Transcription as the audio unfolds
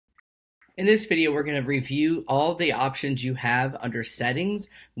In this video, we're going to review all the options you have under settings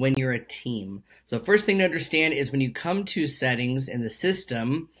when you're a team. So first thing to understand is when you come to settings in the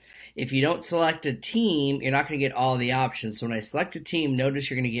system, if you don't select a team, you're not going to get all the options. So when I select a team, notice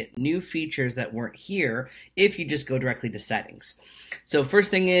you're going to get new features that weren't here if you just go directly to settings. So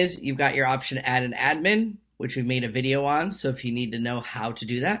first thing is you've got your option add an admin, which we made a video on. So if you need to know how to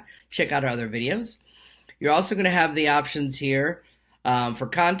do that, check out our other videos. You're also going to have the options here. For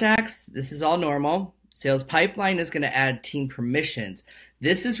contacts, this is all normal. Sales pipeline is going to add team permissions.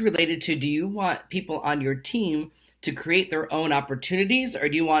 This is related to, do you want people on your team to create their own opportunities, or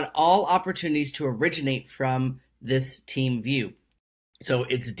do you want all opportunities to originate from this team view? So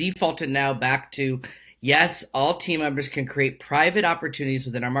it's defaulted now back to, yes, all team members can create private opportunities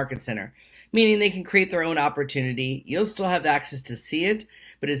within our market center, meaning they can create their own opportunity. You'll still have access to see it,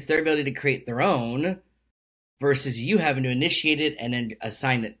 but it's their ability to create their own versus you having to initiate it and then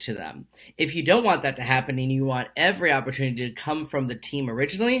assign it to them. If you don't want that to happen and you want every opportunity to come from the team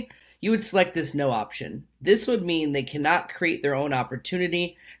originally, you would select this no option. This would mean they cannot create their own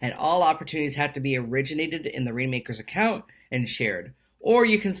opportunity and all opportunities have to be originated in the Rainmaker's account and shared. Or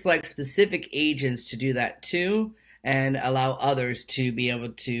you can select specific agents to do that too and allow others to be able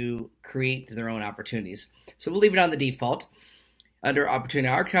to create their own opportunities. So we'll leave it on the default. Under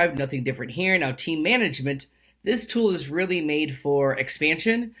Opportunity Archive, nothing different here. Now team management. This tool is really made for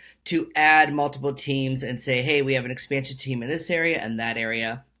expansion to add multiple teams and say, hey, we have an expansion team in this area and that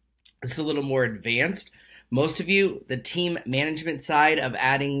area. It's a little more advanced. Most of you, the team management side of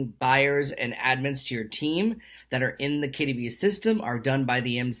adding buyers and admins to your team that are in the KDB system are done by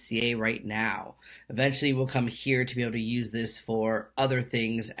the MCA right now. Eventually, we'll come here to be able to use this for other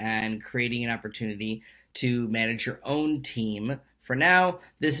things and creating an opportunity to manage your own team. For now,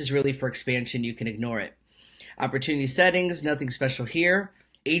 this is really for expansion. You can ignore it. Opportunity settings, nothing special here.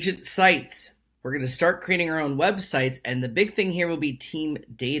 Agent sites, we're going to start creating our own websites, and the big thing here will be team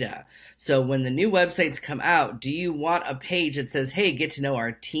data. So when the new websites come out, do you want a page that says, hey, get to know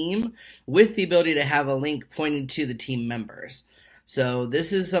our team, with the ability to have a link pointing to the team members? So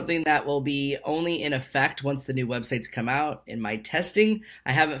this is something that will be only in effect once the new websites come out. In my testing,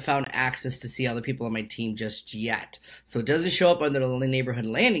 I haven't found access to see all the people on my team just yet. So it doesn't show up under the neighborhood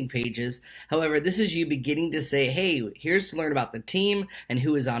landing pages. However, this is you beginning to say, hey, here's to learn about the team and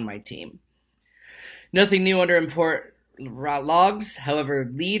who is on my team. Nothing new under import route logs. However,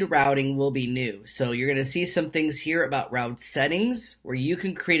 lead routing will be new. So you're going to see some things here about route settings where you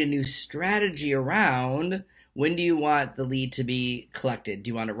can create a new strategy around when do you want the lead to be collected? Do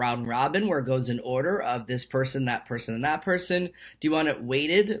you want it round robin where it goes in order of this person, that person, and that person? Do you want it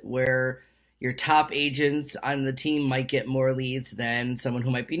weighted where your top agents on the team might get more leads than someone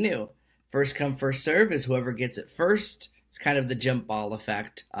who might be new? First come, first serve is whoever gets it first. It's kind of the jump ball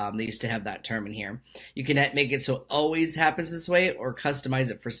effect. They used to have that term in here. You can make it so it always happens this way or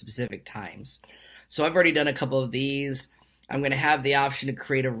customize it for specific times. So I've already done a couple of these. I'm going to have the option to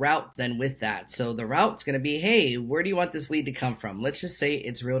create a route then with that. So the route's going to be, hey, where do you want this lead to come from? Let's just say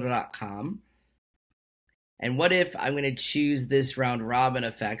it's realtor.com. And what if I'm going to choose this round robin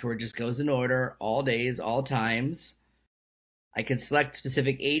effect where it just goes in order all days, all times. I can select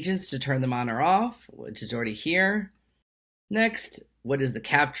specific agents to turn them on or off, which is already here. Next, what is the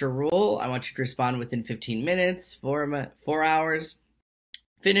capture rule? I want you to respond within 15 minutes, 4 hours.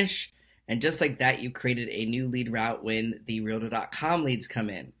 Finish. And just like that, you created a new lead route when the realtor.com leads come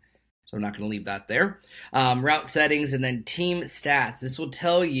in. So I'm not going to leave that there. Route settings and then team stats. This will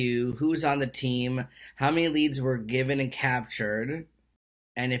tell you who's on the team, how many leads were given and captured,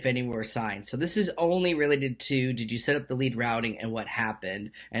 and if any were assigned. So this is only related to, did you set up the lead routing and what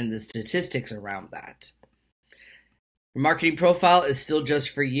happened and the statistics around that. Your marketing profile is still just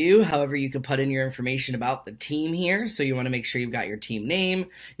for you. However, you can put in your information about the team here. So you want to make sure you've got your team name.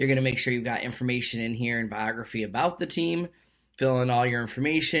 You're going to make sure you've got information in here and biography about the team. Fill in all your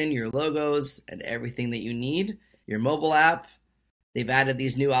information, your logos, and everything that you need. Your mobile app. They've added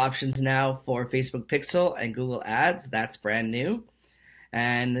these new options now for Facebook Pixel and Google Ads. That's brand new.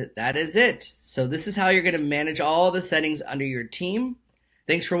 And that is it. So this is how you're going to manage all the settings under your team.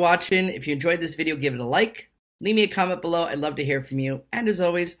 Thanks for watching. If you enjoyed this video, give it a like. Leave me a comment below. I'd love to hear from you. And as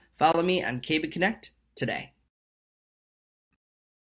always, follow me on KB Connect today.